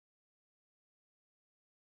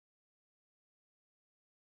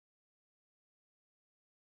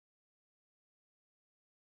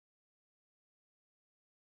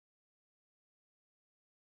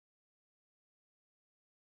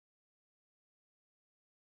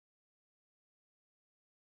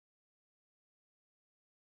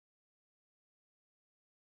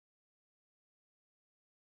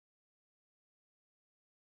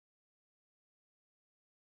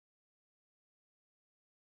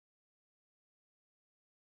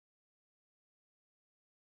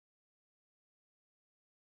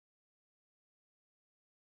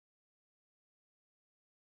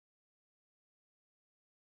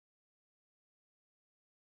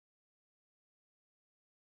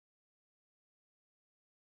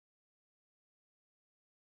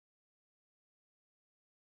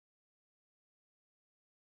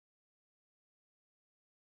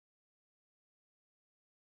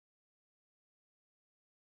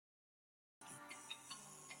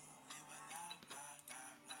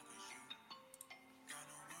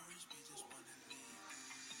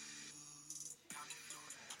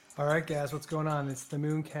All right, guys, what's going on? It's the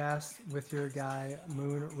MoonCast with your guy,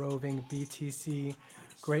 Moon Roving BTC.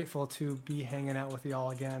 Grateful to be hanging out with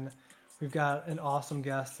y'all again. We've got an awesome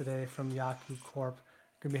guest today from Yaku Corp.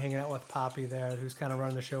 Going to be hanging out with Poppy there, who's kind of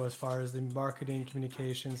running the show as far as the marketing,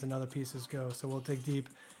 communications, and other pieces go. So we'll dig deep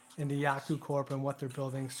into Yaku Corp and what they're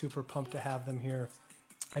building. Super pumped to have them here.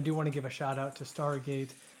 I do want to give a shout out to Stargate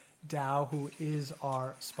DAO, who is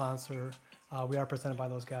our sponsor. We are presented by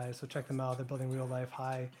those guys, so check them out. They're building real life,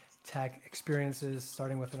 high tech experiences,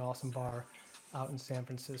 starting with an awesome bar out in San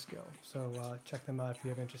Francisco. So check them out if you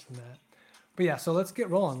have interest in that. But yeah, so let's get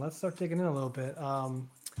rolling. Let's start digging in a little bit.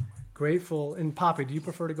 Grateful and Poppy. Do you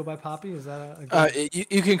prefer to go by Poppy? Is that a good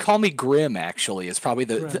You can call me Grim. Actually, it's probably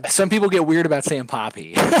Grim? some people get weird about saying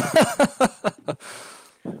Poppy.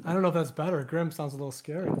 I don't know if that's better. Grim sounds a little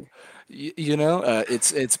scary.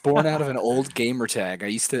 It's born out of an old gamer tag. I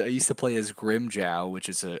used to play as Grimjow, which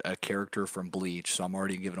is a character from Bleach. So I'm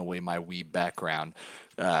already giving away my weeb background,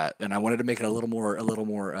 and I wanted to make it a little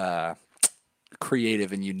more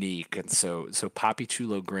creative and unique, and so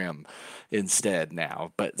PapiChuloGrim instead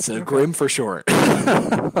now, but so Okay. Grim for short.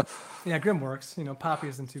 Yeah, Grim works. Poppy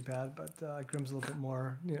isn't too bad, but Grim's a little bit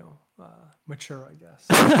more, mature, I guess.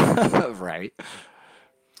 Right.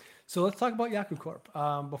 So let's talk about Yaku Corp.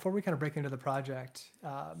 Before we kind of break into the project,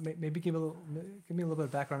 maybe give me a little bit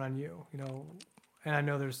of background on you. And I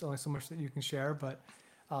know there's only so much that you can share, but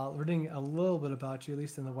reading a little bit about you, at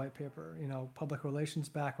least in the white paper. Public relations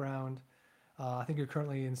background. I think you're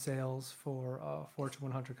currently in sales for a Fortune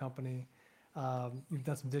 100 company. You've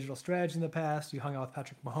done some digital strategy in the past. You hung out with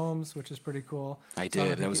Patrick Mahomes, which is pretty cool. I So I don't know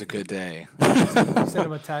did. if you That was a could, good day. you sent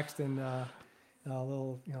him a text and a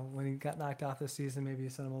little, when he got knocked out this season, maybe you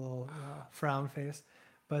sent him a little frown face.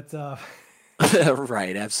 But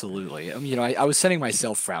Right, absolutely. I was sending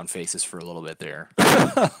myself frown faces for a little bit there.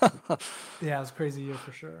 yeah, it was a crazy year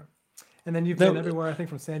for sure. And then you've been No, everywhere, I think,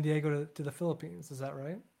 from San Diego to the Philippines. Is that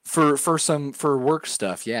right? for work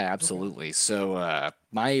stuff, yeah, Okay. absolutely. So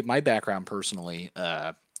my background personally,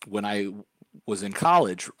 when I was in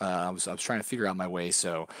college, I was trying to figure out my way.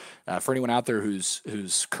 So for anyone out there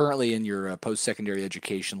who's currently in your post secondary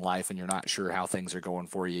education life and you're not sure how things are going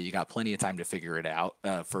for you, you got plenty of time to figure it out.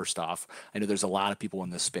 First off, I know there's a lot of people in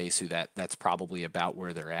this space who that's probably about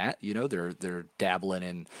where they're at. They're dabbling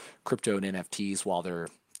in crypto and NFTs while they're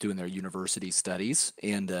doing their university studies,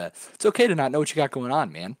 and it's okay to not know what you got going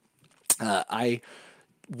on, man. I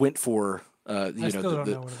went for I still don't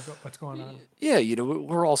know what's going on. yeah,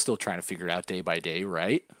 we're all still trying to figure it out day by day,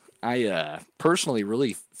 right? I personally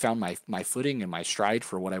really found my footing and my stride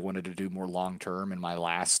for what I wanted to do more long term in my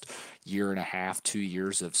last year and a half, 2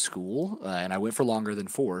 years of school, and I went for longer than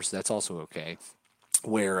four, so that's also okay.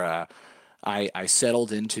 Where I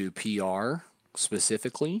settled into PR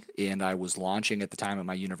specifically, and I was launching at the time at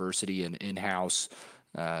my university an in-house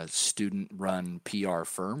student-run PR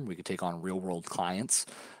firm. We could take on real-world clients,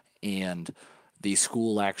 and the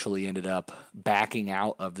school actually ended up backing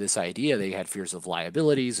out of this idea. They had fears of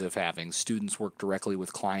liabilities of having students work directly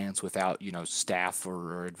with clients without, staff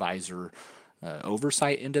or advisor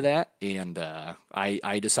oversight into that. And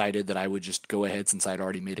I decided that I would just go ahead, since I'd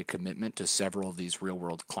already made a commitment to several of these real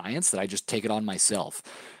world clients, that I just take it on myself.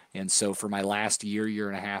 And so for my last year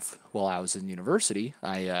and a half while I was in university,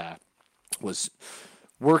 I was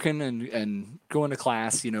working and going to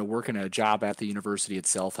class, working a job at the university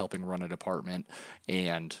itself, helping run a department,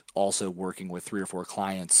 and also working with three or four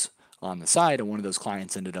clients on the side. And one of those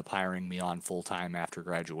clients ended up hiring me on full time after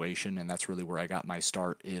graduation. And that's really where I got my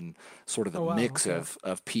start in sort of the Oh, wow. mix Okay.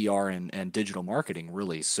 of PR and digital marketing,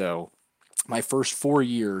 really. So my first 4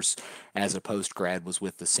 years as a post grad was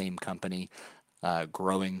with the same company,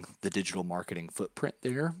 growing the digital marketing footprint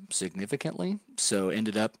there significantly. So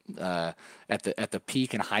ended up at the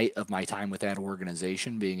peak and height of my time with that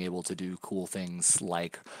organization, being able to do cool things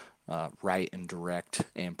like write and direct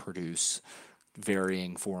and produce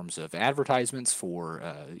varying forms of advertisements for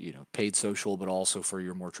paid social, but also for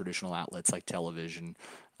your more traditional outlets like television.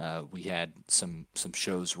 We had some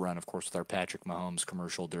shows run, of course, with our Patrick Mahomes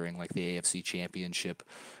commercial during like the AFC Championship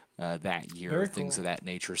that year, Very things cool. of that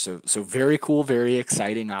nature. So very cool, very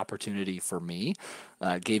exciting opportunity for me.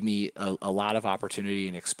 Gave me a lot of opportunity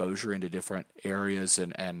and exposure into different areas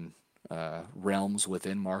and realms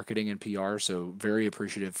within marketing and PR. So very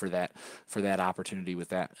appreciative for that opportunity with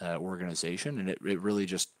that organization, and it really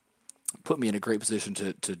just put me in a great position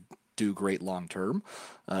to do great long term,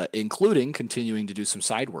 including continuing to do some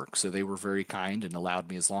side work. So they were very kind and allowed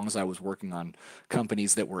me, as long as I was working on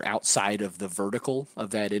companies that were outside of the vertical of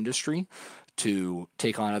that industry, to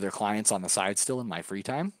take on other clients on the side still in my free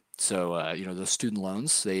time. So those student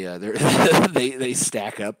loans, they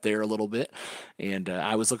stack up there a little bit, and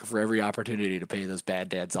I was looking for every opportunity to pay those bad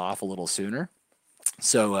dads off a little sooner.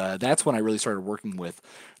 So that's when I really started working with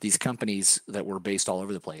these companies that were based all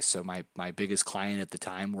over the place. So my biggest client at the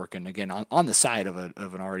time, working again on the side of an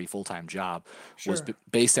already full time job, was Sure.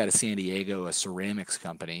 based out of San Diego, a ceramics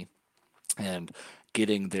company, and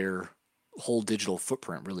getting their whole digital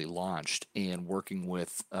footprint really launched, and working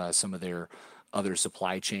with some of their other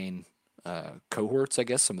supply chain cohorts, I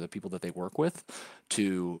guess, some of the people that they work with,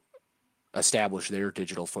 to establish their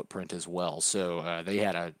digital footprint as well. So they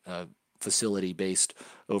had a facility based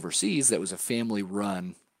overseas that was a family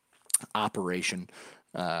run operation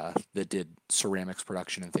that did ceramics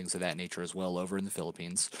production and things of that nature as well over in the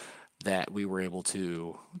Philippines. That we were able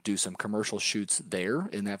to do some commercial shoots there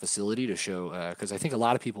in that facility to show, because I think a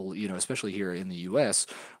lot of people, especially here in the U.S.,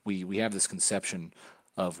 we have this conception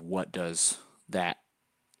of what does that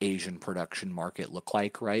Asian production market look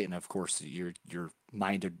like, right? And of course, you're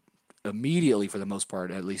minded immediately, for the most part,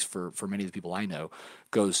 at least for many of the people I know,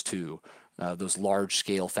 goes to those large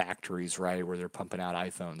scale factories, right, where they're pumping out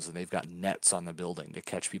iPhones and they've got nets on the building to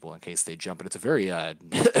catch people in case they jump. And it's a very a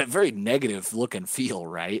very negative look and feel,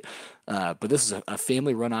 right? But this is a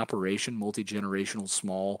family run operation, multi generational,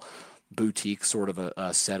 small boutique sort of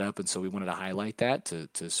a setup, and so we wanted to highlight that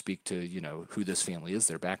to speak to who this family is,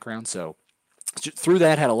 their background. So through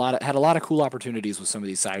that, had a lot of cool opportunities with some of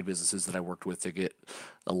these side businesses that I worked with to get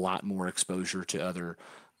a lot more exposure to other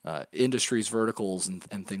industries, verticals,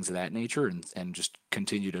 and things of that nature, and just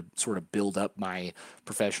continue to sort of build up my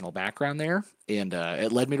professional background there. And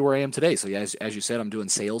it led me to where I am today. So yeah, as you said, I'm doing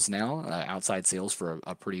sales now, outside sales for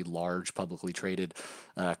a pretty large publicly traded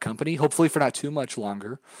company. Hopefully for not too much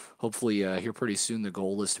longer. Hopefully here pretty soon. The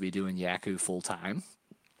goal is to be doing Yaku full time.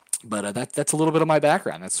 But that's a little bit of my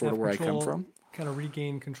background. That's sort Have of where I come control, from. kind of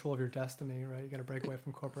regain control of your destiny, right? You got to break away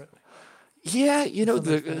from corporate Yeah, to some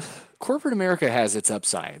the extent. corporate America has its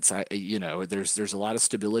upsides. There's a lot of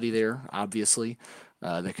stability there. Obviously,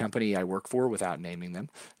 the company I work for, without naming them,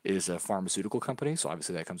 is a pharmaceutical company, so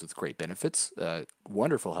obviously that comes with great benefits,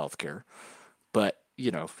 wonderful healthcare. But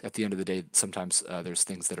at the end of the day, sometimes there's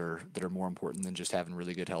things that are more important than just having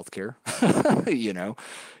really good healthcare. you know,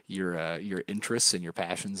 your interests and your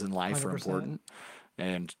passions in life are 100%. important,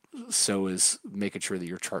 and so is making sure that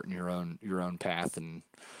you're charting your own path. And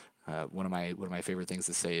one of my favorite things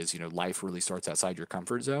to say is, life really starts outside your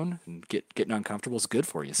comfort zone, and getting uncomfortable is good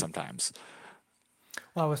for you sometimes.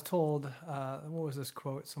 Well, I was told, what was this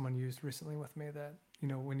quote someone used recently with me that,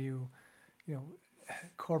 when you know,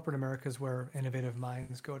 corporate America is where innovative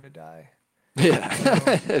minds go to die. Yeah,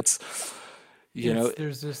 So it's you know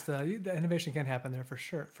there's just the innovation can happen there for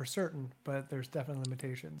sure, for certain, but there's definitely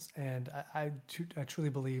limitations. And I truly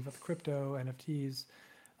believe with crypto NFTs,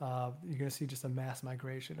 you're going to see just a mass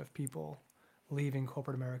migration of people leaving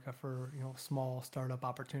corporate America for small startup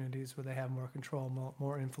opportunities where they have more control,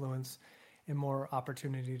 more influence, and more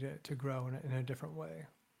opportunity to grow in a different way.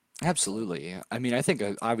 So Absolutely. I mean, I think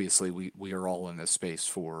obviously we are all in this space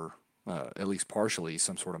for at least partially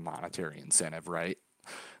some sort of monetary incentive, right?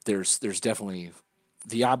 There's definitely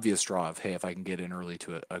the obvious draw of, hey, if I can get in early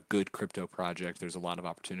to a good crypto project, there's a lot of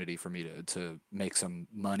opportunity for me to make some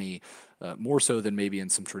money, more so than maybe in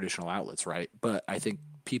some traditional outlets, right? But I think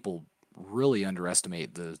people really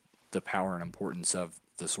underestimate the power and importance of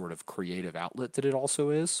the sort of creative outlet that it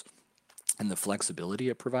also is, and the flexibility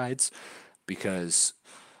it provides, because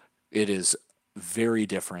it is very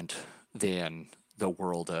different than the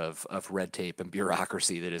world of red tape and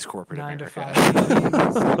bureaucracy that is corporate 9 to 5 America.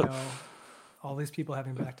 meetings, all these people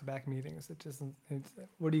having back-to-back meetings. It just,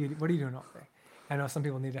 what are you doing all day? I know some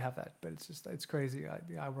people need to have that, but it's crazy.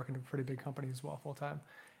 I work in a pretty big company as well, full time,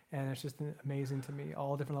 and it's just amazing to me.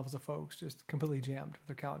 All different levels of folks just completely jammed with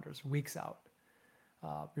their calendars, weeks out.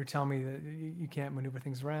 You're telling me that you can't maneuver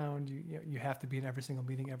things around. You have to be in every single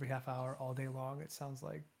meeting every half hour all day long. It sounds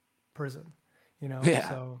like prison, Yeah.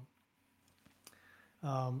 So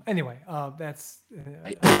anyway, that's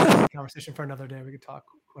a I, conversation for another day. We could talk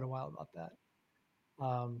quite a while about that.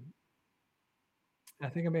 Um, I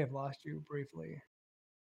think I may have lost you briefly.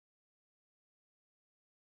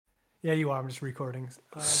 Yeah, you are. I'm just recording.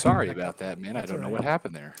 Get sorry back up. about that, man. I That's all don't know right. what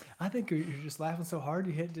happened there. I think you're just laughing so hard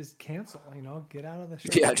you hit just cancel. Get out of the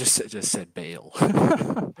Yeah, I show. just said bail.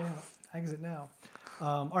 Bail. Exit now.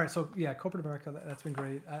 All right. So yeah, corporate America. That's been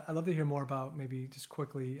great. I'd love to hear more about maybe just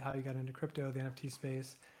quickly how you got into crypto, the NFT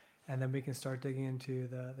space, and then we can start digging into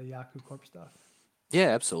the Yaku Corp stuff. Yeah,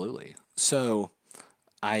 absolutely. So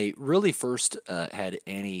I really first had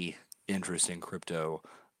any interest in crypto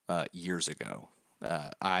years ago.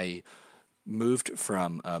 I moved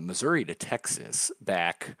from Missouri to Texas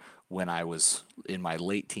back when I was in my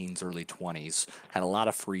late teens, early 20s. Had a lot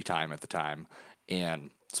of free time at the time,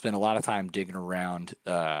 and spent a lot of time digging around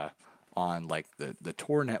on like the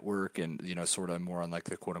Tor network, and sort of more on like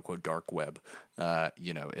the quote unquote dark web,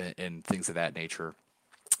 and things of that nature,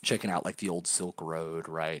 checking out like the old Silk Road,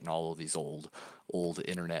 right, and all of these old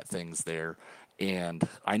internet things there. And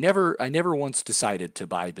I never once decided to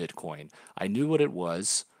buy Bitcoin. I knew what it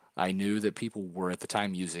was. I knew that people were at the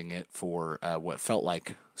time using it for what felt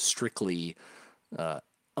like strictly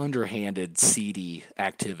underhanded, seedy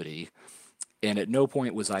activity. And at no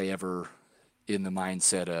point was I ever in the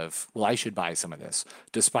mindset of, well, I should buy some of this,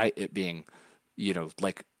 despite it being,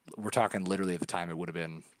 like we're talking literally at the time, it would have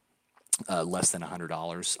been less than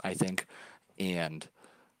 $100, I think. And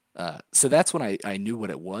so that's when I knew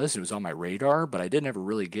what it was. It was on my radar, but I didn't ever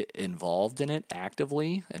really get involved in it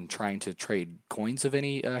actively and trying to trade coins of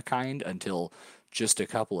any kind until just a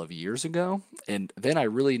couple of years ago. And then I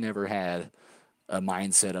really never had a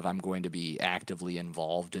mindset of I'm going to be actively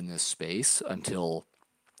involved in this space until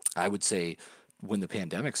I would say when the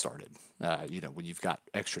pandemic started. When you've got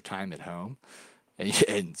extra time at home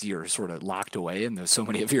and you're sort of locked away and there's so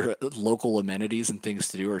many of your local amenities and things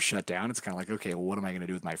to do are shut down. It's kind of like, okay, well, what am I going to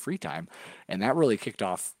do with my free time? And that really kicked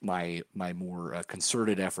off my more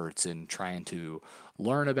concerted efforts in trying to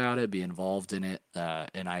learn about it, be involved in it.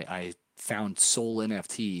 And I found Soul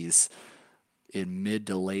NFTs in mid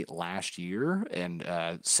to late last year, and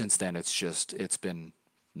since then it's been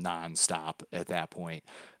nonstop at that point.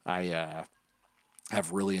 I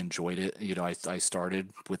have really enjoyed it. I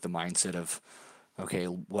started with the mindset of, okay,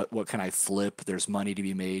 what can I flip? There's money to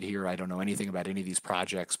be made here. I don't know anything about any of these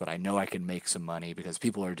projects, but I know I can make some money because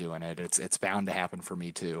people are doing it. It's bound to happen for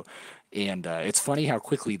me too. And it's funny how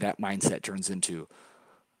quickly that mindset turns into,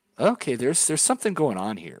 okay, there's something going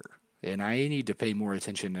on here, and I need to pay more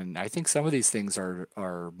attention. And I think some of these things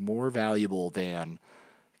are more valuable than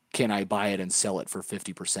can I buy it and sell it for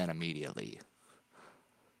 50% immediately.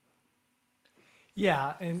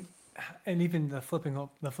 Yeah, and even the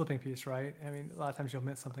flipping piece, right? I mean, a lot of times you'll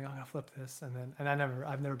mint something, "Oh, I'm gonna flip this," and then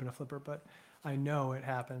I've never been a flipper, but I know it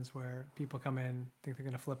happens where people come in, think they're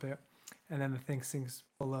gonna flip it, and then the thing sinks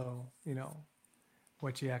below,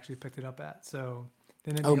 what you actually picked it up at. So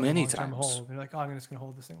then it Oh, becomes a many long term times. hold. They're like, "Oh, I'm just gonna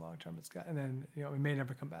hold this thing long term." It's got, and then it may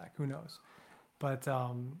never come back. Who knows? But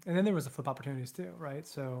and then there was the flip opportunities too, right?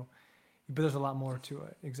 So but there's a lot more to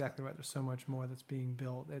it. Exactly right. There's so much more that's being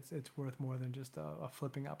built. It's worth more than just a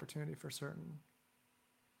flipping opportunity for certain.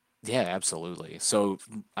 Yeah, absolutely. So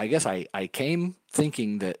I guess I came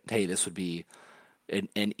thinking that, hey, this would be an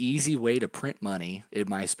easy way to print money in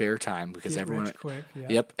my spare time because Get rich quick. Yeah.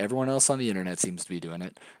 yep, everyone else on the internet seems to be doing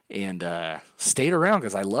it, and stayed around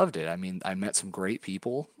because I loved it. I mean, I met some great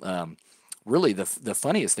people. Really, the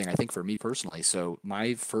funniest thing I think for me personally. So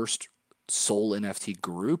my first Soul NFT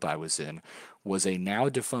group I was in was a now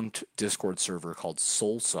defunct Discord server called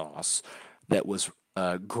Soul Sauce that was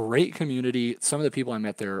a great community. Some of the people I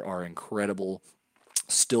met there are incredible.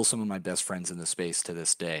 Still some of my best friends in the space to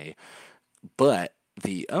this day. But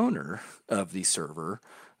the owner of the server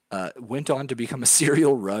went on to become a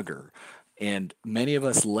serial rugger. And many of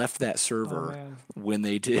us left that Oh server man. when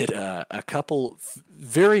they did a couple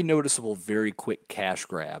very noticeable, very quick cash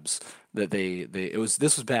grabs. That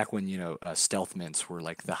this was back when stealth mints were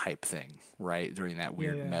like the hype thing, right? During that Yeah,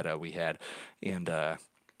 weird yeah. meta we had, and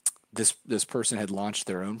this person had launched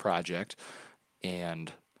their own project,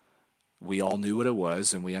 and we all knew what it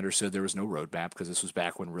was, and we understood there was no roadmap because this was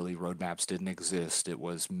back when really roadmaps didn't exist. It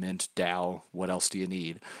was Mint DAO. What else do you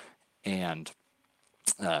need? And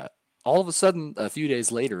uh, all of a sudden, a few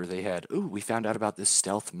days later, they had, ooh, we found out about this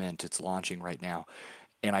stealth mint. It's launching right now.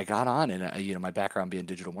 And I got on, and my background being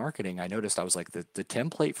digital marketing, I noticed I was like, the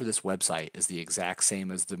template for this website is the exact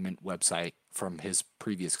same as the Mint website from his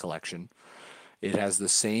previous collection. It has the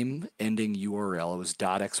same ending URL. It was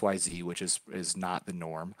 .xyz, which is not the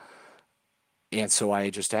norm. And so I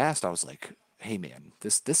just asked, I was like, "Hey man,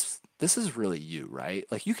 this is really you, right?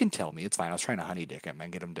 Like you can tell me, it's fine." I was trying to honey dick him and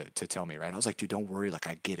get him to tell me, right? I was like, "Dude, don't worry, like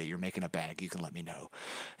I get it. You're making a bag. You can let me know."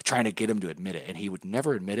 Trying to get him to admit it, and he would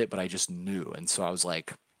never admit it, but I just knew. And so I was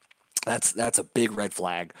like, that's a big red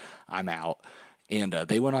flag. I'm out. And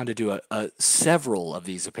they went on to do several of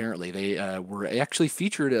these. Apparently, they were actually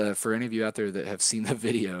featured for any of you out there that have seen the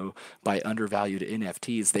video by Undervalued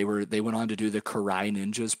NFTs. They went on to do the Karai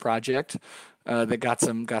Ninjas project that got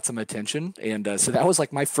some attention, and so that was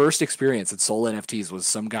like my first experience at Soul NFTs was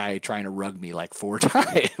some guy trying to rug me like four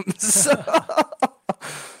times.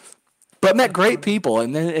 but met That's great funny. people.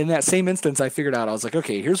 And then in that same instance, I figured out, I was like,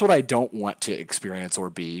 okay, here's what I don't want to experience or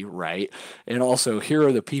be, right? And also, here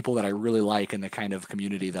are the people that I really like and the kind of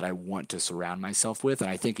community that I want to surround myself with. And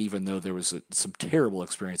I think even though there was some terrible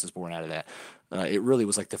experiences born out of that, it really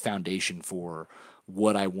was like the foundation for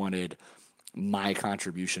what I wanted my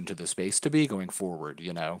contribution to the space to be going forward,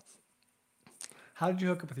 you know? How did you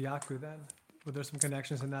hook up with Yaku then? Were there some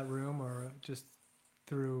connections in that room, or just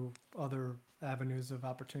through other avenues of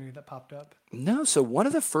opportunity that popped up? No, so one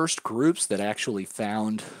of the first groups that actually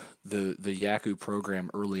found the Yaku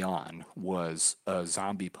program early on was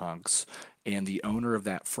Zombie Punks, and the owner of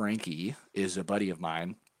that, Frankie, is a buddy of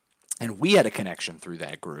mine, and we had a connection through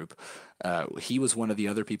that group. He was one of the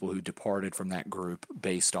other people who departed from that group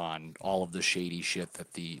based on all of the shady shit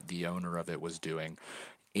that the owner of it was doing,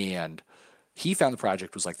 and he found the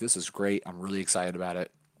project, was like, this is great, I'm really excited about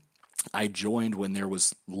it. I joined when there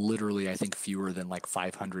was literally, I think, fewer than like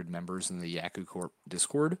 500 members in the Yaku Corp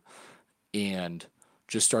Discord, and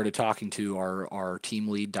just started talking to our team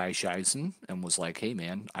lead, Dai Scheisen, and was like, hey,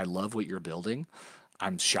 man, I love what you're building.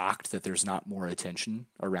 I'm shocked that there's not more attention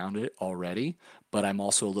around it already, but I'm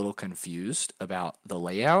also a little confused about the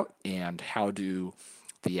layout and how do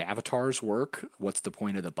the avatars work. What's the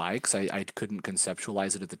point of the bikes? I couldn't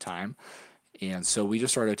conceptualize it at the time. And so we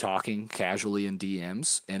just started talking casually in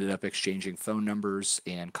DMs, ended up exchanging phone numbers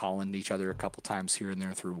and calling each other a couple times here and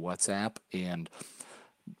there through WhatsApp, and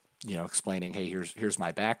explaining, hey, here's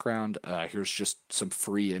my background. Here's just some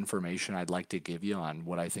free information I'd like to give you on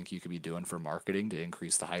what I think you could be doing for marketing to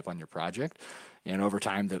increase the hype on your project. And over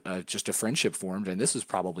time, just a friendship formed, and this is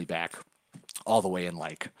probably back all the way in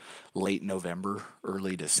like late November,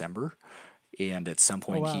 early December. And at some Oh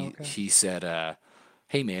point, wow, he okay. he said,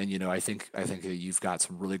 "Hey man, I think that you've got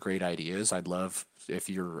some really great ideas. I'd love if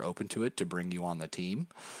you're open to it to bring you on the team."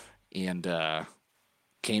 And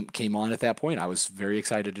came on at that point. I was very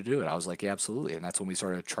excited to do it. I was like, yeah, absolutely. And that's when we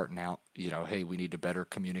started charting out, hey, we need to better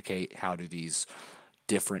communicate. How do these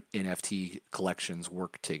different NFT collections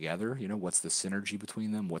work together? What's the synergy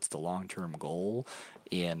between them? What's the long-term goal?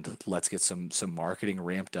 And let's get some marketing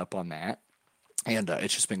ramped up on that. And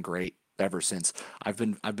it's just been great ever since. I've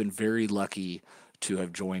been very lucky to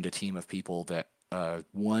have joined a team of people that,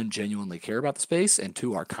 one, genuinely care about the space, and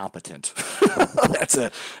two, are competent.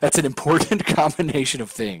 That's an important combination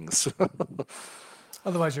of things.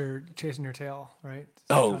 Otherwise, you're chasing your tail, right?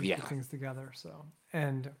 Oh Trying to yeah, put things together. So,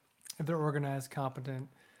 and if they're organized, competent,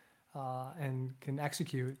 and can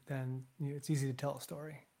execute, then it's easy to tell a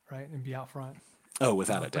story, right? And be out front. oh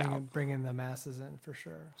without a Bring doubt. the masses in for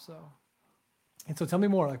sure. So, and so tell me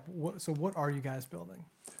more. Like, what are you guys building?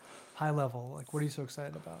 High level. Like, what are you so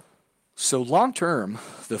excited about? So long term,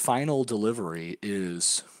 the final delivery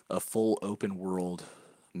is a full open world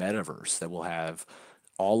metaverse that will have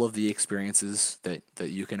all of the experiences that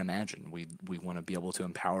you can imagine. We want to be able to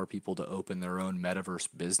empower people to open their own metaverse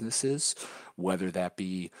businesses, whether that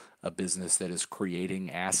be a business that is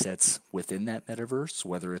creating assets within that metaverse,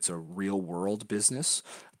 whether it's a real world business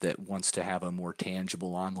that wants to have a more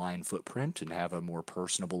tangible online footprint and have a more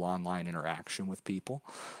personable online interaction with people.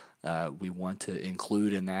 We want to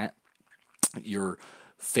include in that your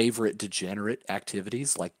favorite degenerate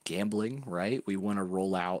activities like gambling, right? We want to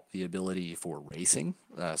roll out the ability for racing.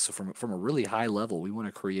 So from a really high level, we want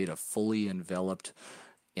to create a fully enveloped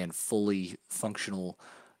and fully functional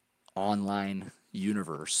online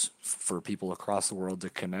universe for people across the world to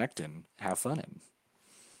connect and have fun in.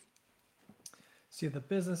 So you have the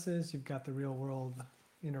businesses, you've got the real world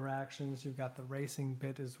interactions, you've got the racing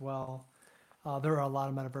bit as well. There are a lot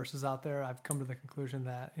of metaverses out there. I've come to the conclusion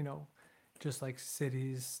that, just like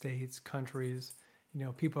cities, states, countries,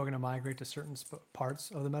 people are going to migrate to certain parts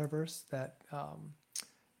of the metaverse that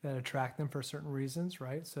attract them for certain reasons,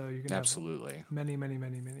 right? So you can have Absolutely. many, many,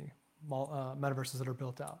 many, many metaverses that are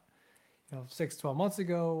built out. 6, 12 months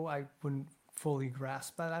ago, I wouldn't fully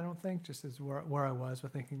grasp that, I don't think, just as where I was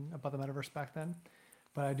with thinking about the metaverse back then.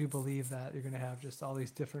 But I do believe that you're going to have just all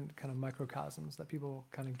these different kind of microcosms that people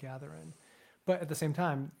kind of gather in. But at the same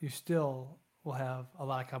time, you still will have a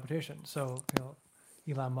lot of competition. So,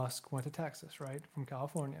 Elon Musk went to Texas, right, from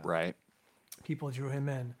California. Right. People drew him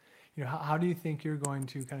in. How do you think you're going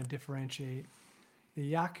to kind of differentiate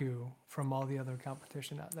the Yaku from all the other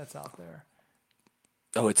competition that's out there?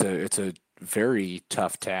 Oh, it's a very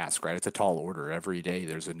tough task, right? It's a tall order. Every day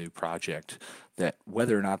there's a new project that,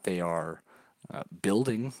 whether or not they are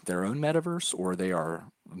building their own metaverse or they are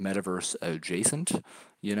metaverse adjacent,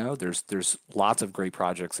 there's lots of great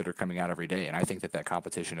projects that are coming out every day, and I think that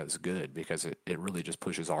competition is good because it really just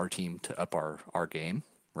pushes our team to up our game,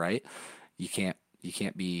 right? You can't You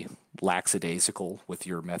can't be lackadaisical with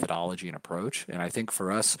your methodology and approach. And I think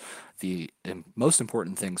for us, the most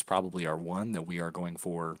important things probably are one, that we are going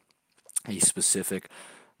for a specific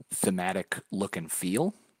thematic look and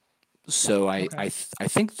feel. So Okay. I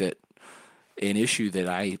think that an issue that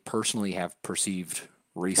I personally have perceived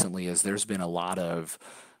recently is there's been a lot of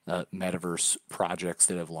metaverse projects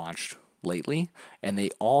that have launched lately, and they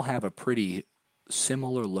all have a pretty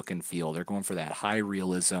similar look and feel. They're going for that high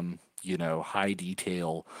realism, high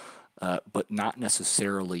detail, but not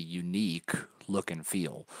necessarily unique look and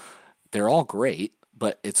feel. They're all great,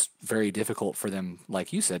 but it's very difficult for them,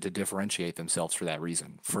 like you said, to differentiate themselves for that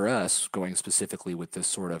reason. For us, going specifically with this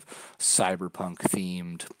sort of cyberpunk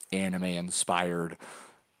themed, anime inspired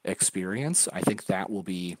experience, I think that will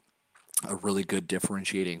be a really good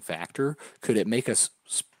differentiating factor. Could it make us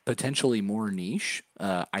potentially more niche?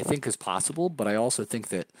 I think is possible, but I also think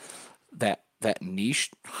that niche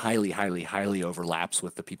highly overlaps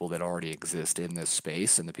with the people that already exist in this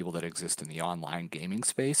space and the people that exist in the online gaming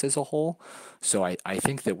space as a whole. So I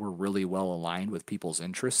think that we're really well aligned with people's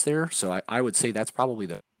interests there. So I would say that's probably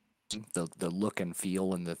the look and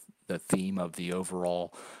feel and the theme of the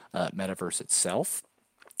overall metaverse itself.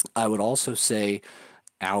 I would also say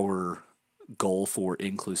our goal for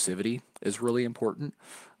inclusivity is really important.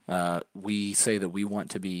 We say that we want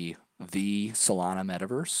to be the Solana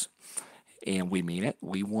metaverse, and we mean it.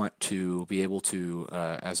 We want to be able to,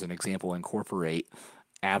 as an example, incorporate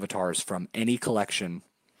avatars from any collection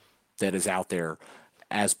that is out there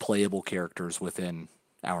as playable characters within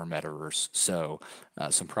our metaverse. So,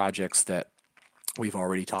 some projects that we've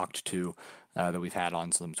already talked to, that we've had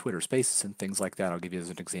on some Twitter Spaces and things like that. I'll give you as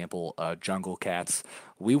an example, Jungle Cats.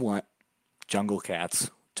 We want Jungle Cats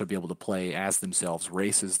to be able to play as themselves,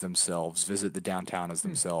 race as themselves, visit the downtown as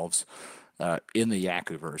themselves, in the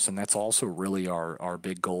Yakuverse. And that's also really our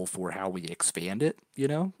big goal for how we expand it.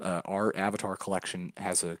 Our avatar collection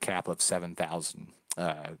has a cap of 7,000.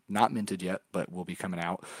 Not minted yet, but will be coming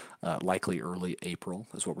out likely early April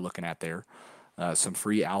is what we're looking at there. Some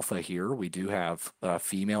free alpha here. We do have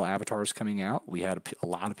female avatars coming out. We had a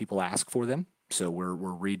lot of people ask for them, so we're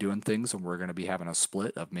redoing things, and we're going to be having a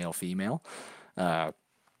split of male female.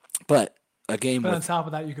 But a game But on with top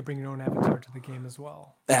of that, you could bring your own avatar to the game as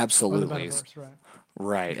well, or the absolutely metaverse, right?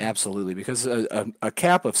 right, absolutely, because a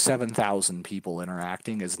cap of 7,000 people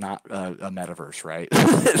interacting is not a metaverse, right?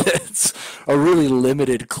 It's a really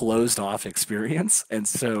limited, closed off experience, and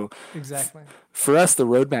so Exactly. for us, the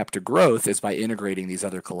roadmap to growth is by integrating these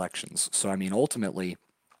other collections. So, I mean, ultimately,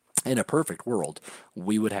 in a perfect world,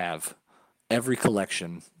 we would have every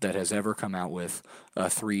collection that has ever come out with a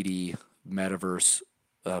 3D metaverse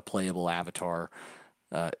playable avatar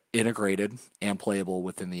integrated and playable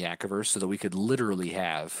within the Yakuverse, so that we could literally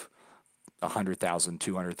have 100,000,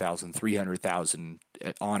 200,000, 300,000,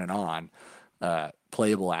 on and on,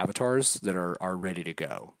 playable avatars that are ready to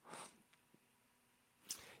go.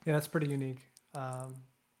 Yeah, that's pretty unique. Um,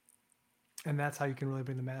 and that's how you can really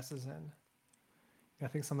bring the masses in. I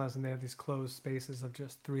think sometimes when they have these closed spaces of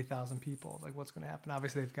just 3,000 people, like what's going to happen?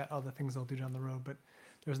 Obviously, they've got other things they'll do down the road, but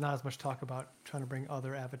there's not as much talk about trying to bring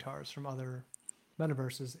other avatars from other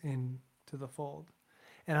metaverses into the fold.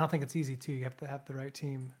 And I don't think it's easy too. You have to have the right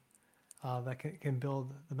team that can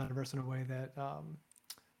build the metaverse in a way that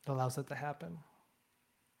allows it to happen.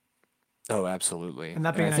 Oh, absolutely. And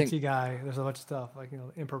not And being I an think IT guy, there's a bunch of stuff like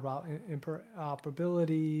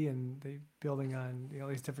interoperability and the building on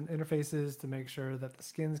these different interfaces to make sure that the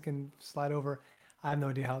skins can slide over. I have no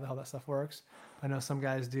idea how the hell that stuff works. I know some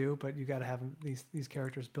guys do, but you got to have these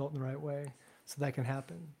characters built in the right way so that can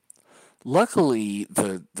happen. luckily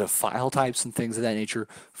the file types and things of that nature.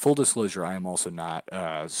 Full disclosure, I am also not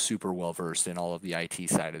super well versed in all of the IT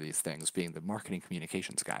side of these things, being the marketing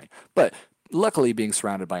communications guy. But luckily, being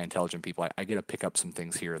surrounded by intelligent people, I get to pick up some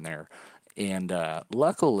things here and there. And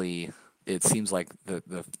luckily, it seems like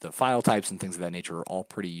the file types and things of that nature are all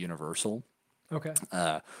pretty universal. Okay.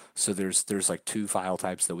 So there's like two file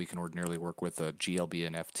types that we can ordinarily work with: GLB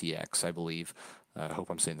and FTX, I believe. I hope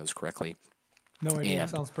I'm saying those correctly. No idea. And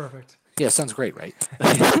Sounds perfect. yeah, sounds great, right?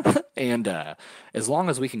 And as long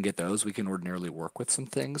as we can get those, we can ordinarily work with some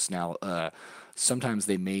things. Now, sometimes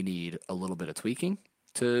they may need a little bit of tweaking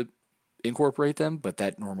to incorporate them, but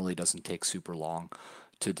that normally doesn't take super long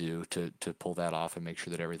to do to pull that off and make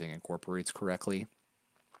sure that everything incorporates correctly.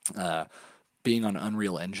 Uh, Being on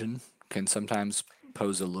Unreal Engine can sometimes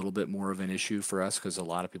pose a little bit more of an issue for us because a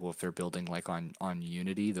lot of people, if they're building like on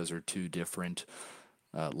Unity, those are two different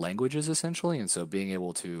languages essentially, and so being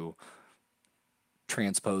able to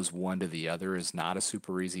transpose one to the other is not a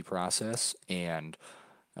super easy process. And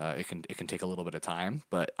it can take a little bit of time,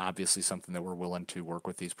 but obviously something that we're willing to work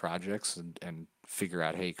with these projects and figure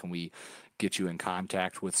out, hey, can we get you in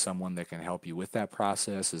contact with someone that can help you with that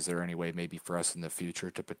process? Is there any way maybe for us in the future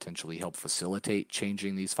to potentially help facilitate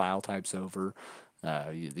changing these file types over?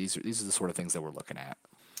 These are the sort of things that we're looking at.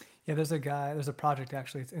 Yeah, there's a project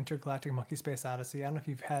actually. It's Intergalactic Monkey Space Odyssey. I don't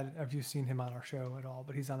know if you've seen him on our show at all,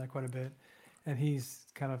 but he's on there quite a bit, and he's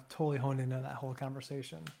kind of totally honed into that whole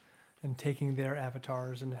conversation, and taking their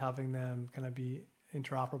avatars and having them kind of be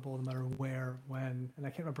interoperable no matter where, when, and I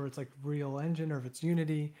can't remember if it's like Real Engine or if it's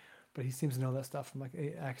Unity, but he seems to know that stuff from like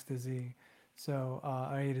X to Z, so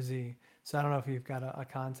A to Z. So I don't know if you've got a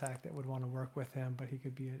contact that would want to work with him, but he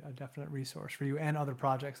could be a definite resource for you and other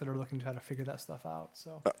projects that are looking to try to figure that stuff out.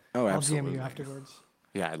 So Oh, I'll DM absolutely. you afterwards.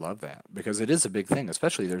 Yeah, I love that because it is a big thing.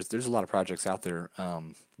 Especially there's a lot of projects out there.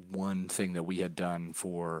 One thing that we had done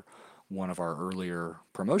for one of our earlier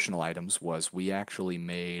promotional items was we actually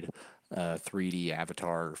made a 3D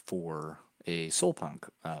avatar for a Soulpunk.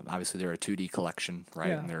 Obviously, they're a 2D collection, right?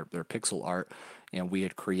 Yeah. And they're pixel art, and we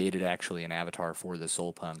had created actually an avatar for the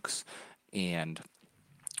Soulpunks. And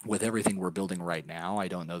with everything we're building right now, I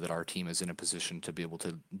don't know that our team is in a position to be able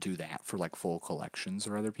to do that for like full collections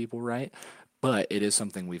or other people, right? But it is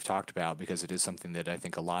something we've talked about because it is something that I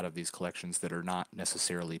think a lot of these collections that are not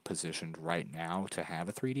necessarily positioned right now to have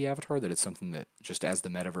a 3D avatar, that it's something that just as the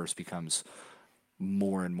metaverse becomes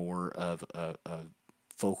more and more of a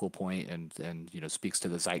focal point and speaks to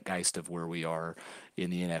the zeitgeist of where we are in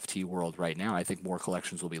the NFT world right now, I think more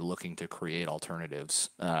collections will be looking to create alternatives.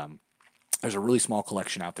 There's a really small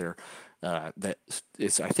collection out there that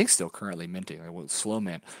is, I think, still currently minting. Slow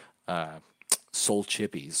mint, Soul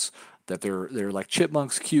Chippies. That they're like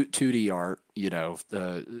chipmunks, cute 2D art.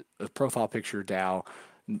 The profile picture DAO,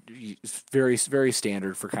 very very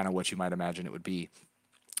standard for kind of what you might imagine it would be.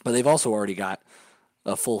 But they've also already got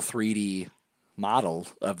a full 3D model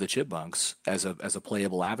of the chipmunks as a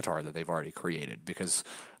playable avatar that they've already created because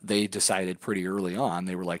they decided pretty early on.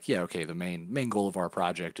 They were like, yeah, okay, the main goal of our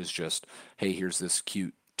project is just, hey, here's this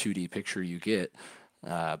cute 2D picture you get,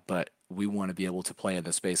 but we want to be able to play in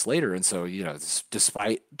the space later. And so,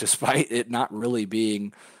 despite it not really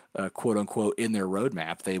being quote unquote in their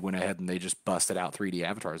roadmap, they went ahead and they just busted out 3D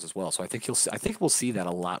avatars as well. So I think we'll see that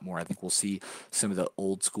a lot more. I think we'll see some of the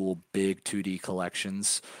old school big 2D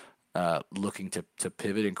collections looking to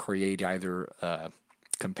pivot and create either a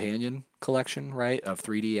companion collection, right, of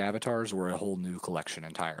 3D avatars or a whole new collection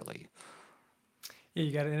entirely. Yeah,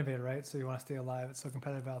 you got to innovate, right? So you want to stay alive. It's so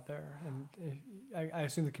competitive out there, and I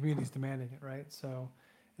assume the community is demanding it, right? So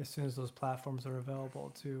as soon as those platforms are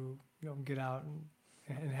available to get out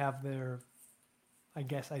and have their, I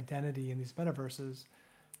guess, identity in these metaverses,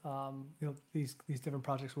 these different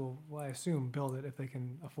projects will, I assume, build it if they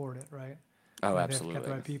can afford it, right? Oh, Or they've got the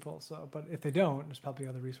absolutely. right people. So, but if they don't, there's probably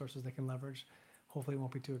other resources they can leverage. Hopefully, it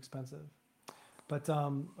won't be too expensive. But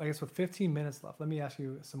I guess with 15 minutes left, let me ask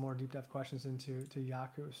you some more deep dive questions into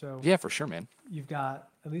Yaku. So Yeah, for sure, man. you've got,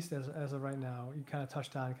 at least as of right now, you kind of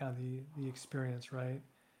touched on kind of the experience, right?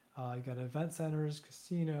 You got event centers,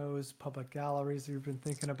 casinos, public galleries that you've been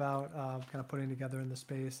thinking about, kind of putting together in the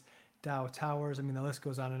space, DAO towers. I mean, the list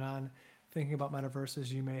goes on and on. Thinking about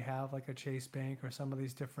metaverses, you may have like a Chase Bank or some of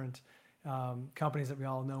these different companies that we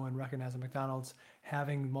all know and recognize at McDonald's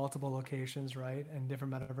having multiple locations, right, and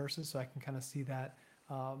different metaverses. So I can kind of see that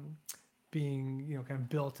being, kind of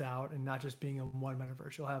built out and not just being in one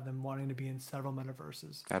metaverse. You'll have them wanting to be in several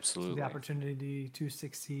metaverses. So the Absolutely. opportunity to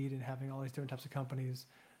succeed and having all these different types of companies,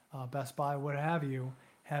 Best Buy, what have you,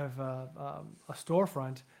 have a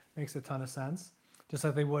storefront makes a ton of sense, just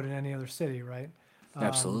like they would in any other city, right? Um,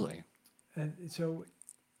 Absolutely. and so,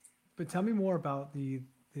 but tell me more about the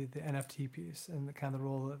NFT piece and the kind of the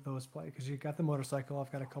role that those play. Because you got the motorcycle,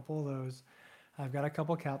 I've got a couple of those. I've got a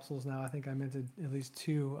couple capsules now. I think I'm into at least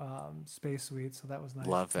two space suites, so that was nice.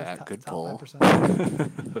 Love That's that. Good top pull.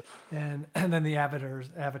 5% there. And then the avatars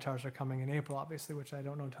are coming in April, obviously, which I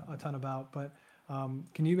don't know a ton about. But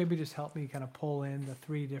can you maybe just help me kind of pull in the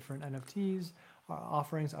three different NFTs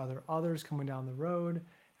offerings? Are there others coming down the road?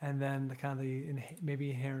 And then the kind of maybe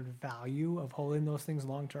inherent value of holding those things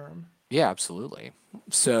long term. Yeah, absolutely.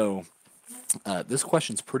 So this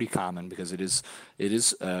question's pretty common because it is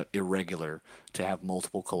irregular to have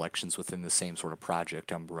multiple collections within the same sort of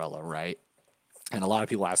project umbrella, right? And a lot of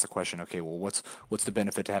people ask the question, okay, well, what's the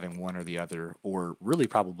benefit to having one or the other? Or really,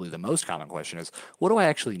 probably the most common question is, what do I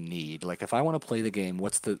actually need? Like, if I want to play the game,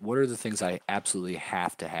 what are the things I absolutely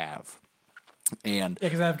have to have? And Yeah,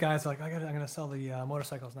 because I have guys like I'm gonna sell the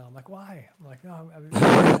motorcycles now. I'm like, why? I'm like, no, I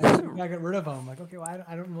gotta get rid of them. I'm like, okay, well,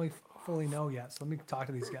 I don't really fully know yet. So let me talk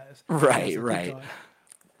to these guys. Yes, right, so keep right. going.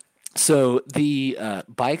 So the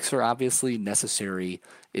bikes are obviously necessary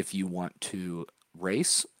if you want to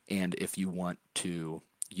race and if you want to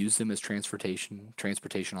use them as transportation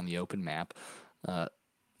on the open map. Uh,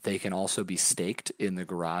 they can also be staked in the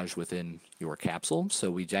garage within your capsule. So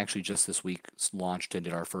we actually just this week launched and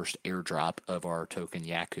did our first airdrop of our token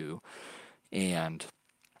Yaku, and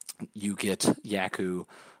you get Yaku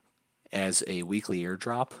as a weekly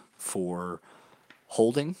airdrop for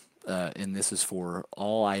holding. And this is for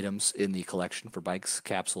all items in the collection for bikes,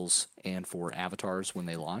 capsules, and for avatars when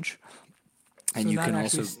they launch. And So you not can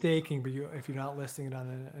actually also staking, but if you're not listing it on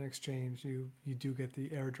an exchange, you do get the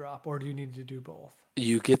airdrop, or do you need to do both?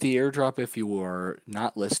 you get the airdrop if you are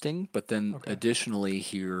not listing, but then Okay. additionally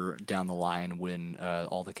here down the line when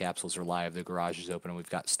all the capsules are live, the garage is open, and we've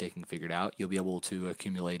got staking figured out, you'll be able to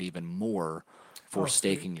accumulate even more for Oh, sweet.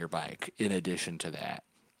 staking your bike in addition to that.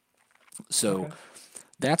 So Okay.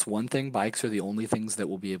 that's one thing. Bikes are the only things that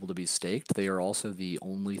will be able to be staked. They are also the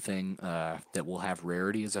only thing that will have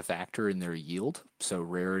rarity as a factor in their yield. So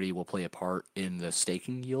rarity will play a part in the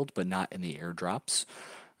staking yield, but not in the airdrops.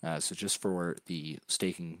 So just for the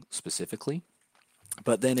staking specifically.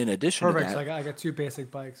 But then in addition to Perfect. So that, I got two basic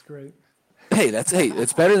bikes. Great. hey,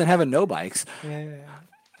 it's better than having no bikes. Yeah, yeah,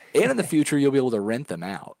 And in the future, you'll be able to rent them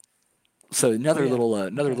out. So oh yeah. another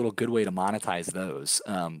Okay. little good way to monetize those.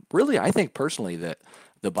 Really, I think personally that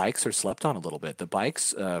the bikes are slept on a little bit. The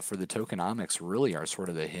bikes for the tokenomics really are sort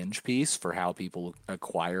of the hinge piece for how people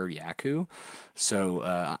acquire Yaku.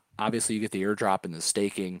 So obviously you get the airdrop and the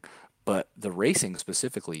staking, but the racing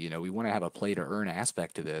specifically, we want to have a play to earn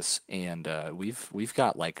aspect to this, and we've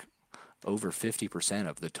got like over 50%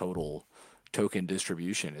 of the total token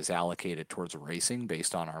distribution is allocated towards racing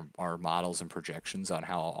based on our models and projections on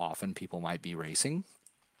how often people might be racing.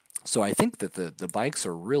 So I think that the bikes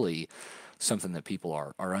are really something that people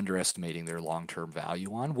are underestimating their long term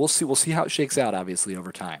value on. We'll see how it shakes out obviously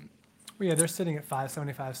over time. Well, yeah, they're sitting at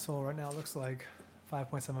 575 SOL right now. It looks like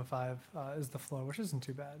 5.75 is the floor, which isn't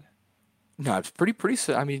too bad No, it's pretty.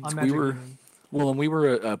 I mean, on we Magic were Eden. well, and we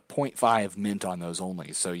were a point 0.5 mint on those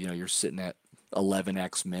only. So you're sitting at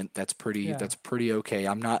 11x mint. Yeah, That's pretty okay.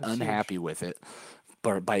 I'm not that's huge. unhappy with it,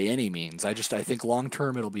 but by any means. I think long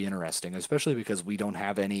term it'll be interesting, especially because we don't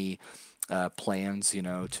have any plans,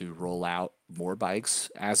 to roll out more bikes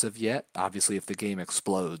as of yet. Obviously, if the game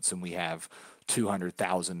explodes and we have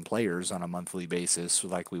 200,000 players on a monthly basis,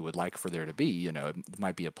 like we would like for there to be, it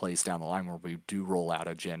might be a place down the line where we do roll out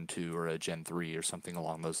a Gen 2 or a Gen 3 or something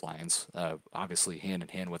along those lines. Obviously, hand in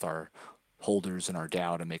hand with our holders and our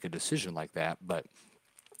DAO to make a decision like that. But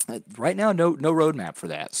right now, no roadmap for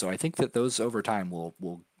that. So I think that those over time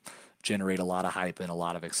will generate a lot of hype and a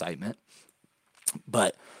lot of excitement.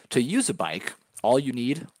 But to use a bike, all you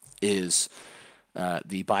need is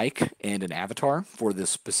the bike and an avatar for this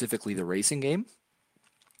specifically the racing game.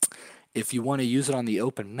 If you want to use it on the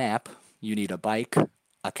open map, you need a bike,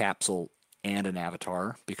 a capsule, and an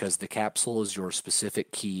avatar because the capsule is your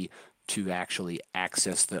specific key to actually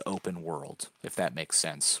access the open world, if that makes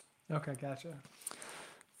sense. Okay, gotcha.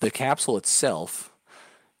 The capsule itself,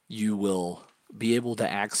 you will be able to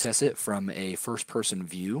access it from a first person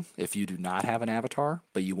view if you do not have an avatar,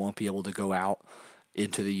 but you won't be able to go out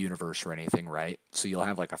into the universe or anything, right? So you'll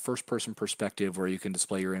have like a first person perspective where you can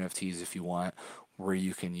display your NFTs if you want, where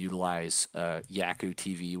you can utilize Yaku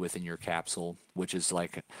TV within your capsule, which is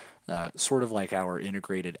like sort of like our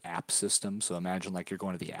integrated app system. So imagine like you're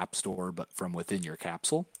going to the App Store, but from within your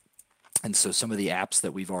capsule. And so some of the apps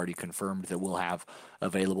that we've already confirmed that we'll have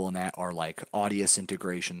available in that are like Audius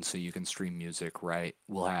integration, so you can stream music, right?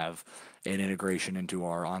 We'll have an integration into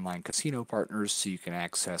our online casino partners, so you can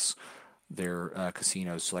access their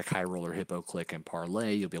casinos, so like High Roller, Hippo, Click, and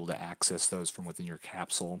Parlay. You'll be able to access those from within your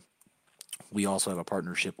capsule. We also have a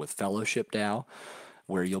partnership with Fellowship DAO,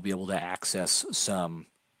 where you'll be able to access some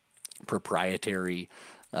proprietary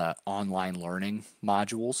online learning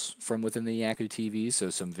modules from within the Yaku TV. So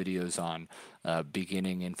some videos on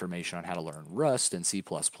beginning information on how to learn Rust and C++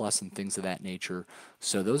 and things of that nature.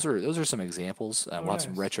 So those are some examples. Oh, We'll have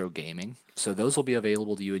some nice. retro gaming. So those will be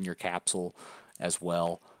available to you in your capsule as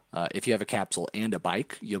well. If you have a capsule and a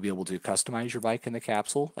bike, you'll be able to customize your bike in the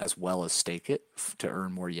capsule as well as stake it to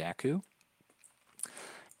earn more Yaku.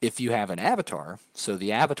 If you have an avatar, so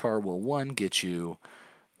the avatar will one get you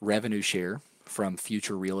revenue share from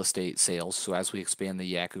future real estate sales. So as we expand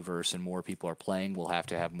the Yakuverse and more people are playing, we'll have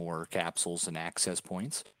to have more capsules and access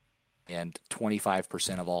points. And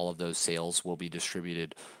 25% of all of those sales will be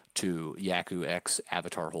distributed to Yaku X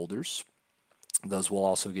avatar holders. Those will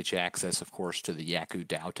also get you access, of course, to the Yaku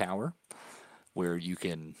DAO Tower, where you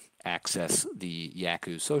can access the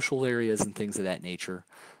Yaku social areas and things of that nature.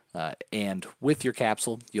 And with your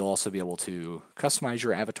capsule, you'll also be able to customize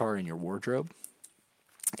your avatar and your wardrobe.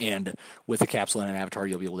 And with a capsule and an avatar,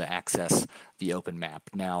 you'll be able to access the open map.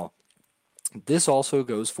 Now, this also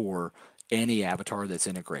goes for any avatar that's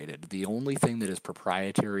integrated. The only thing that is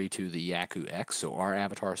proprietary to the Yaku X, so our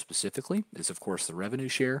avatar specifically, is of course the revenue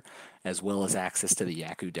share, as well as access to the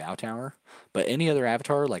Yaku DAO tower. But any other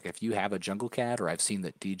avatar, like if you have a Jungle Cat, or I've seen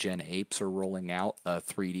that DGen Apes are rolling out a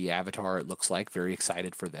 3D avatar, it looks like, very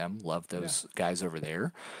excited for them. Love Yeah. those guys over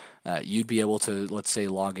there. You'd be able to, let's say,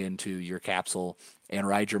 log into your capsule and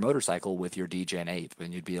ride your motorcycle with your DGen Ape,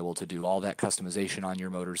 and you'd be able to do all that customization on your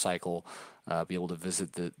motorcycle, be able to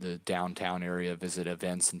visit the downtown area, visit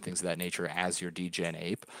events and things of that nature as your DGen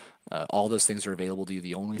Ape. All those things are available to you.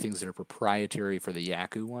 The only things that are proprietary for the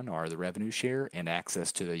Yaku one are the revenue share and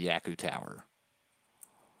access to the Yaku tower.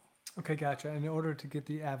 Okay, gotcha. And in order to get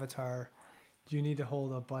the avatar, do you need to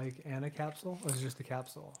hold a bike and a capsule, or is it just a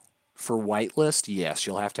capsule? For whitelist, yes,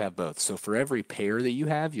 you'll have to have both. So for every pair that you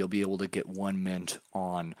have, you'll be able to get one mint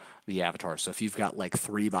on the avatar. So if you've got like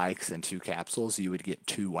 3 bikes and 2 capsules, you would get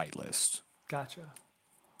 2 whitelists. Gotcha.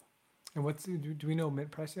 And do we know mint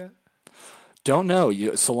price yet? Don't know.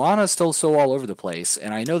 Solana is still so all over the place,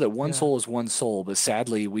 and I know that one Yeah. soul is one soul, but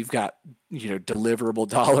sadly, we've got deliverable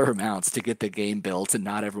dollar amounts to get the game built, and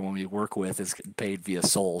not everyone we work with is getting paid via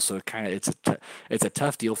soul. So it's a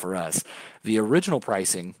tough deal for us. The original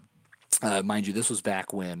pricing, mind you, this was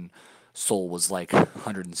back when Sol was like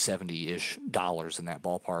 170-ish dollars in that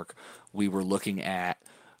ballpark. We were looking at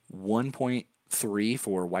 1.3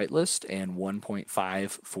 for whitelist and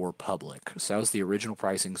 1.5 for public. So that was the original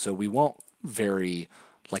pricing. So we won't vary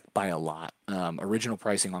like by a lot. Original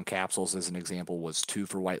pricing on capsules, as an example, was 2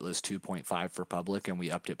 for whitelist, 2.5 for public, and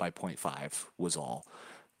we upped it by 0.5 was all.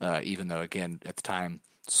 Even though, again, at the time,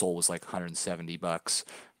 Sol was like 170 bucks,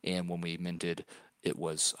 and when we minted, it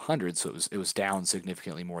was 100, so it was down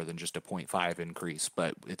significantly more than just a 0.5 increase.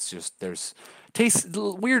 But it's just, there's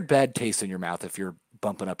weird bad taste in your mouth if you're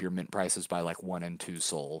bumping up your mint prices by like 1 and 2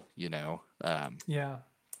 Sol. Yeah.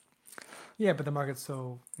 Yeah, but the market's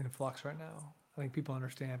so in flux right now. I think people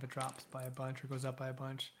understand if it drops by a bunch or goes up by a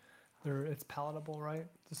bunch, it's palatable, right?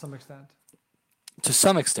 To some extent. To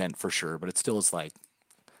some extent, for sure, but it still is like,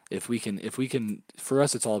 if we can, for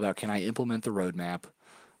us, it's all about, can I implement the roadmap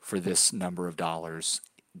for this number of dollars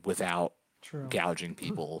without True. gouging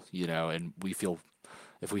people, and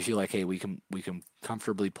if we feel like, hey, we can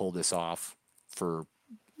comfortably pull this off for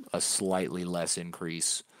a slightly less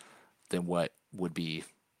increase than what would be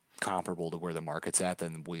comparable to where the market's at,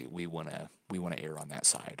 then we want to err on that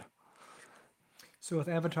side. So with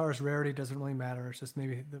avatars, rarity doesn't really matter. It's just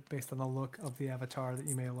maybe based on the look of the avatar that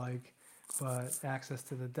you may like, but access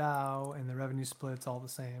to the DAO and the revenue split's all the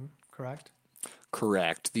same, correct?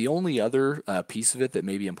 Correct. The only other piece of it that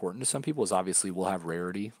may be important to some people is, obviously, we'll have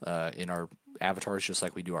rarity in our avatars, just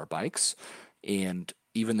like we do our bikes. And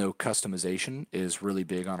even though customization is really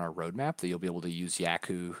big on our roadmap, that you'll be able to use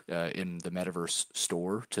Yaku in the Metaverse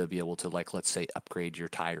store to be able to, like, let's say, upgrade your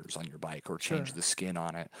tires on your bike, or change Sure. the skin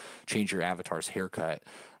on it, change your avatar's haircut.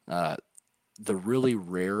 Uh, the really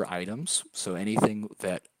rare items, so anything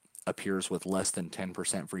that appears with less than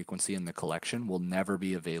 10% frequency in the collection, will never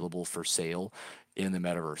be available for sale in the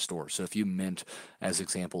Metaverse store. So if you mint, as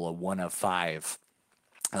example, a 1 of 5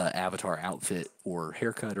 avatar outfit or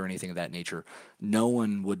haircut or anything of that nature, no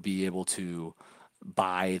one would be able to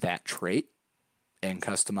buy that trait and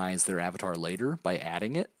customize their avatar later by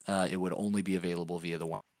adding it. It would only be available via the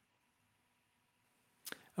one.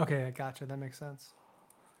 Okay, I gotcha. That makes sense.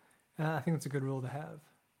 I think it's a good rule to have.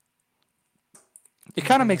 It Just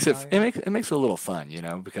kind of bring makes in it value. it makes it a little fun,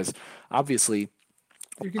 because obviously,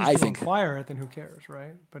 You can I just go think, acquire it, then who cares,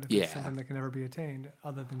 right? But if it's yeah. something that can never be attained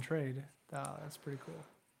other than trade, that's pretty cool.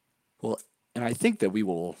 Well, and I think that we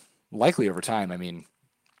will likely, over time, I mean,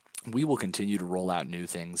 we will continue to roll out new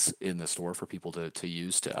things in the store for people to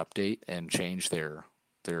use, to update and change their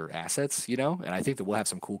assets. And I think that we'll have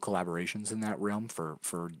some cool collaborations in that realm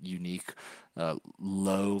for unique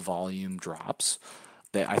low volume drops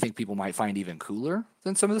that I think people might find even cooler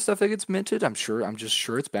than some of the stuff that gets minted. I'm just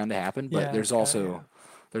sure it's bound to happen, but Yeah, there's it's got also yeah.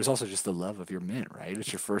 there's also just the love of your mint, right?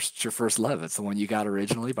 It's your first love. It's the one you got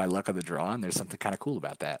originally by luck of the draw, and there's something kind of cool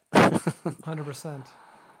about that. 100%. All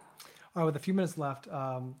right, with a few minutes left,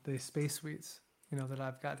 the space suites, that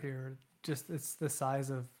I've got here, just it's the size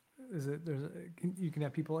of, is it, you can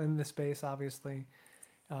have people in the space, obviously.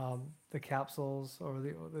 The capsules or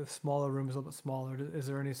the smaller room is a little bit smaller. Is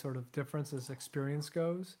there any sort of difference as experience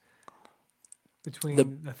goes the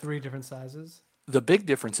between the three different sizes? the big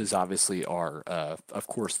differences obviously are, of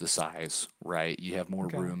course, the size, right? You have more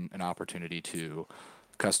Okay, room and opportunity to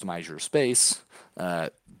customize your space.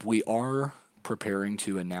 We are preparing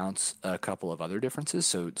to announce a couple of other differences.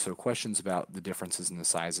 So questions about the differences in the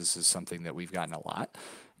sizes is something that we've gotten a lot.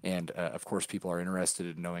 And of course, people are interested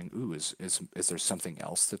in knowing, ooh, is there something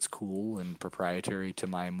else that's cool and proprietary to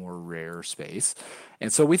my more rare space?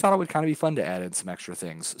 And so we thought it would kind of be fun to add in some extra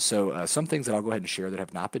things. So some things that I'll go ahead and share that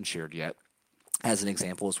have not been shared yet, as an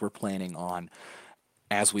example, is we're planning on,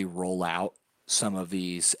 as we roll out some of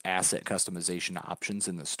these asset customization options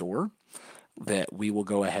in the store, that we will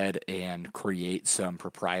go ahead and create some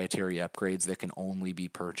proprietary upgrades that can only be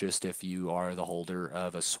purchased if you are the holder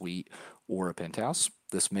of a suite or a penthouse.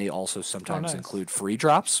 This may also sometimes Nice. include free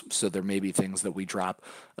drops. So there may be things that we drop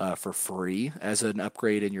for free as an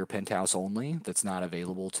upgrade in your penthouse only that's not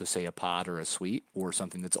available to, say, a pod or a suite, or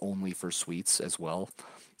something that's only for suites as well.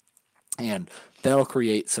 And that'll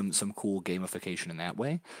create some cool gamification in that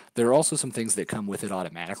way. There are also some things that come with it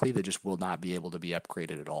automatically that just will not be able to be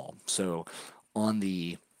upgraded at all. So on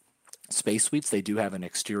the space suites, they do have an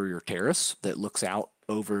exterior terrace that looks out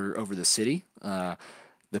over the city.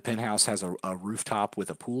 The penthouse has a rooftop with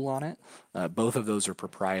a pool on it. Both of those are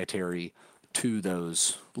proprietary to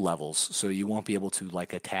those levels, so you won't be able to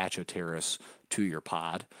like attach a terrace to your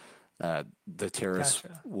pod. The terrace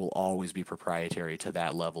Gotcha. will always be proprietary to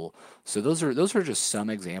that level. So those are just some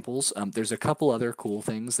examples. There's a couple other cool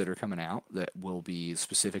things that are coming out that will be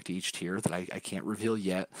specific to each tier that I can't reveal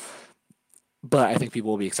yet, but I think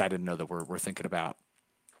people will be excited to know that we're thinking about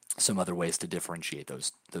some other ways to differentiate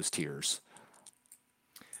those tiers.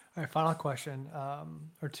 All right, final question,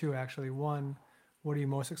 or two actually. One, what are you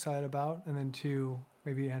most excited about? And then two,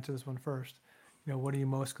 maybe answer this one first. What are you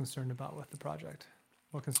most concerned about with the project?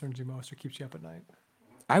 What concerns you most or keeps you up at night?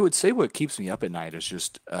 I would say what keeps me up at night is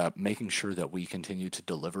just making sure that we continue to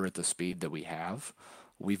deliver at the speed that we have.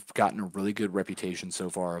 We've gotten a really good reputation so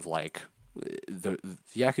far of like the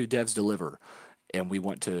Yaku devs deliver, and we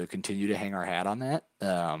want to continue to hang our hat on that.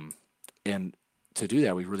 And to do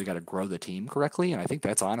that, we've really got to grow the team correctly. And I think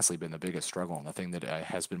that's honestly been the biggest struggle, and the thing that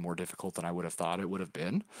has been more difficult than I would have thought it would have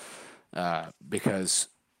been, because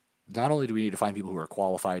not only do we need to find people who are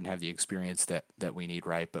qualified and have the experience that we need,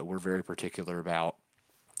 right, but we're very particular about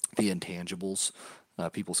the intangibles,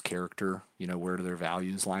 people's character, where do their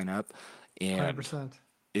values line up, and 100%.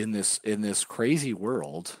 in this crazy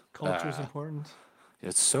world, Culture is important.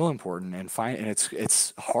 it's so important, and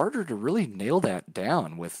it's harder to really nail that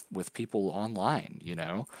down with people online.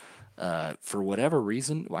 For whatever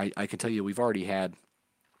reason, I can tell you we've already had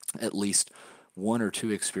at least one or two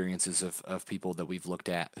experiences of people that we've looked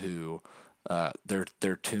at who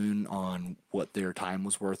their tune on what their time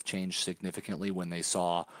was worth changed significantly when they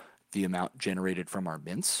saw the amount generated from our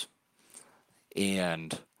mints.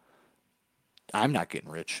 And I'm not getting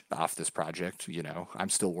rich off this project. I'm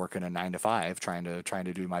still working a 9 to 5, trying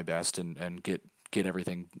to do my best and get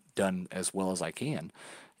everything done as well as I can,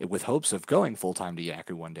 with hopes of going full time to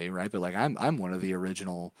Yaku one day, right? But like I'm one of the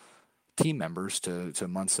original team members to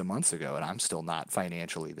months and months ago, and I'm still not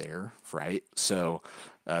financially there, right? So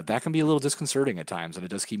that can be a little disconcerting at times, and it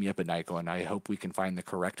does keep me up at night going, I hope we can find the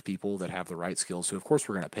correct people that have the right skills, who of course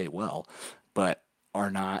we're going to pay well, but are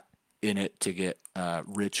not in it to get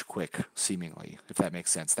rich quick, seemingly, if that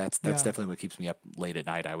makes sense. That's Yeah. definitely what keeps me up late at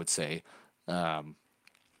night, I would say.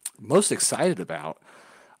 Most excited about,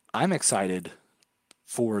 I'm excited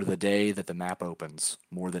for the day that the map opens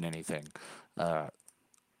more than anything.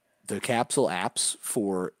 The capsule apps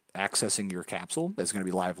for accessing your capsule is going to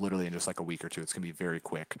be live literally in just like a week or two. It's going to be very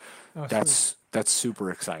quick. Oh, sweet. That's super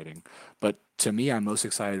exciting. But to me, I'm most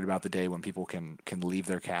excited about the day when people can leave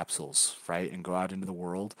their capsules, right, and go out into the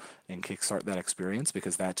world and kickstart that experience,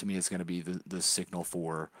 because that to me is going to be the signal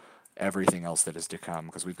for everything else that is to come,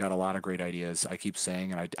 because we've got a lot of great ideas. I keep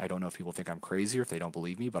saying, and I don't know if people think I'm crazy or if they don't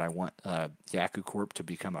believe me, but I want Yaku Corp to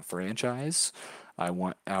become a franchise. I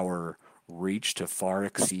want our reach to far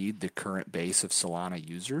exceed the current base of Solana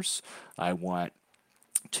users. I want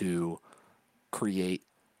to create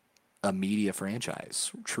a media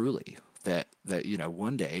franchise, truly, that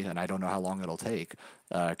one day, and I don't know how long it'll take,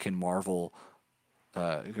 can marvel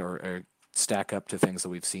or stack up to things that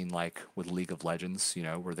we've seen, like with League of Legends,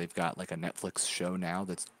 where they've got like a Netflix show now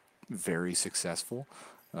that's very successful.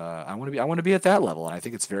 I want to be at that level, and I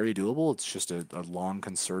think it's very doable. It's just a long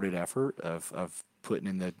concerted effort of putting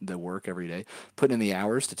in the work every day, putting in the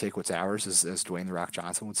hours to take what's ours, as Dwayne the Rock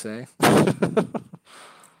Johnson would say.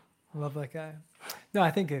 I love that guy. No,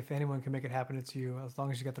 I think if anyone can make it happen, it's you. As long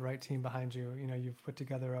as you got the right team behind you. You've put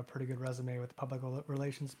together a pretty good resume with the public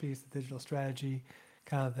relations piece, the digital strategy,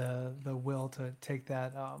 kind of the will to take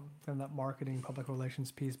that kind of that marketing public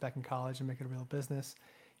relations piece back in college and make it a real business.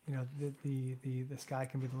 the sky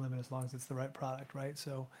can be the limit as long as it's the right product, right?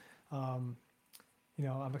 So, um,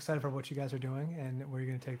 I'm excited for what you guys are doing and where you're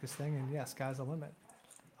going to take this thing. And yeah, sky's the limit.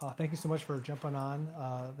 Thank you so much for jumping on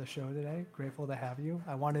the show today. Grateful to have you.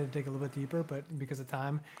 I wanted to dig a little bit deeper, but because of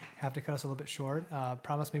time, have to cut us a little bit short.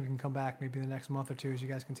 Promise maybe we can come back maybe the next month or two as you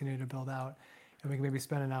guys continue to build out, and we can maybe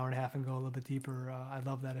spend an hour and a half and go a little bit deeper. I'd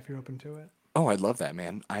love that if you're open to it. Oh, I love that,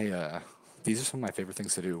 man. These are some of my favorite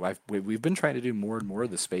things to do. We've been trying to do more and more of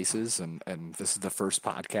the spaces, and this is the first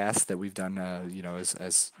podcast that we've done,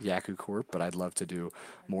 as Yaku Corp. But I'd love to do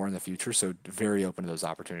more in the future. So very open to those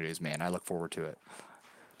opportunities, man. I look forward to it.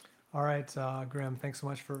 All right, Grim, thanks so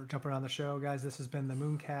much for jumping on the show, guys. This has been the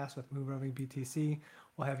MoonCast with Moon Roving BTC.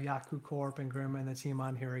 We'll have Yaku Corp and Grim and the team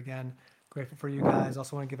on here again. Grateful for you guys.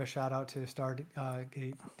 Also want to give a shout out to Stargate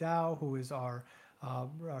DAO, who is our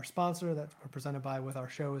sponsor that we're presented by with our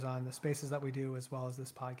shows on the spaces that we do, as well as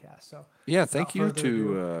this podcast. So Yeah, without further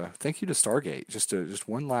ado, thank you to Stargate. Just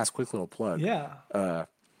one last quick little plug. yeah,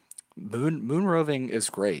 Moon roving is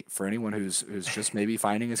great for anyone who's just maybe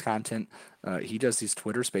finding his content. He does these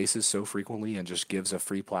Twitter Spaces so frequently and just gives a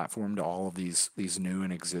free platform to all of these new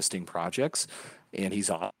and existing projects. And he's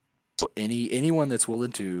awesome. So anyone that's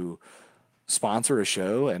willing to sponsor a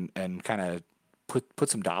show and kind of put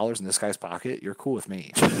some dollars in this guy's pocket, you're cool with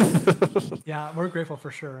me. yeah, we're grateful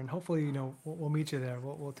for sure, and hopefully, we'll meet you there.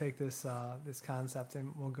 We'll take this concept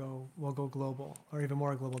and we'll go global, or even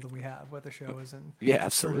more global than we have with the shows, and Yeah, turn it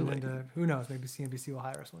absolutely. into, who knows, maybe CNBC will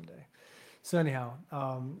hire us one day. So anyhow,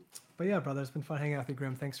 but yeah, brother, it's been fun hanging out with you,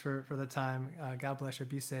 Grim. Thanks for the time. God bless you.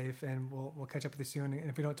 Be safe, and we'll catch up with you soon. And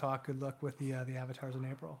if we don't talk, good luck with the avatars in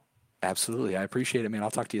April. Absolutely. I appreciate it, man.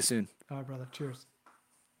 I'll talk to you soon. All right, brother. Cheers.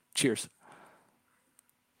 Cheers.